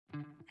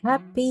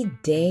Happy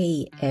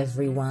day,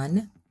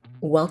 everyone.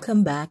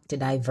 Welcome back to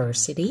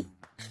DYIversity,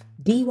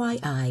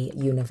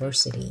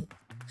 University.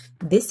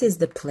 This is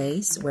the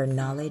place where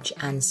knowledge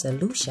and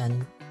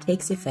solution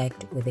takes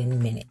effect within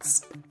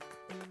minutes.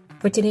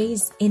 For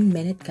today's In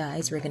Minute,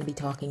 guys, we're going to be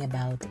talking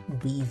about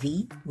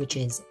BV, which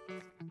is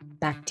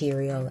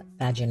bacterial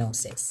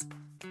vaginosis.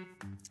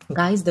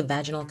 Guys, the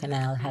vaginal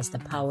canal has the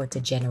power to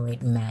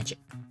generate magic.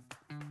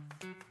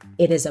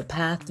 It is a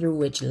path through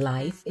which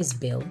life is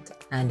built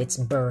and it's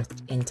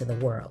birthed into the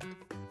world.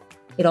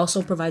 It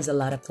also provides a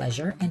lot of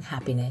pleasure and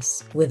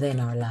happiness within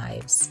our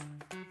lives.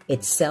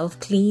 It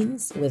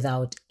self-cleans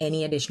without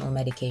any additional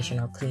medication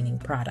or cleaning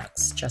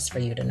products, just for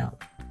you to know.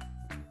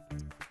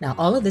 Now,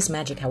 all of this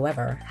magic,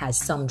 however, has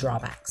some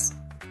drawbacks.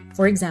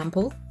 For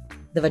example,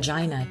 the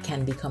vagina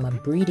can become a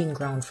breeding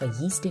ground for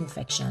yeast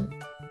infection,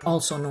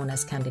 also known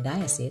as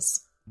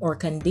candidiasis, or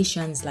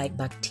conditions like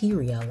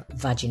bacterial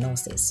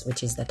vaginosis,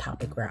 which is the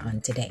topic we're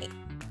on today.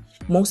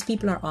 Most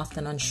people are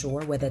often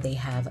unsure whether they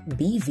have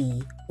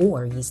BV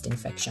or yeast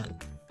infection.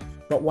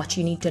 But what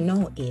you need to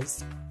know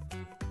is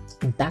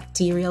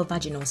bacterial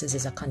vaginosis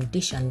is a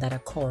condition that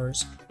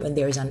occurs when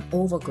there is an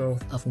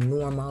overgrowth of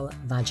normal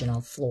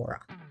vaginal flora.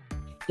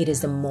 It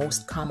is the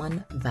most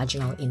common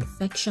vaginal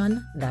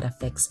infection that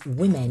affects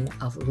women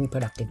of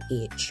reproductive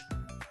age.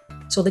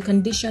 So the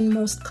condition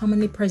most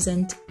commonly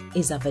present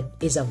is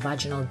a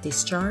vaginal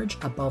discharge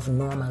above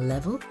normal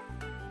level,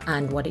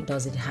 and what it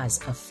does, it has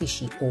a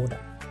fishy odor.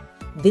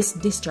 This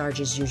discharge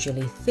is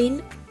usually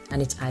thin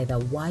and it's either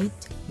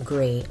white,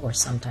 gray, or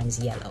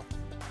sometimes yellow.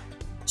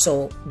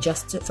 So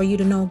just for you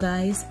to know,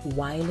 guys,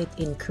 while it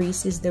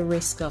increases the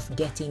risk of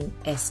getting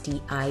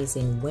STIs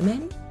in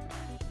women,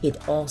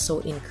 it also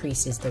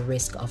increases the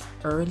risk of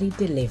early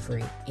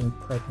delivery in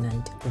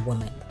pregnant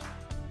women.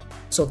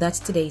 So that's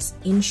today's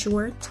In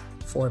Short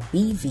for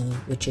BV,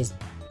 which is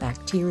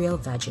bacterial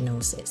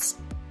vaginosis.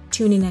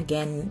 Tune in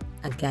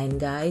again,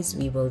 guys.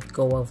 We will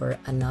go over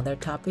another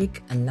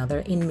topic, another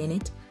In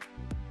Minute.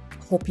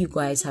 Hope you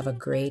guys have a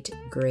great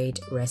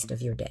rest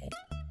of your day.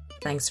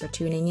 Thanks for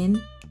tuning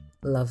in.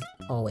 Love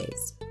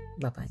always.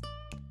 Bye-bye.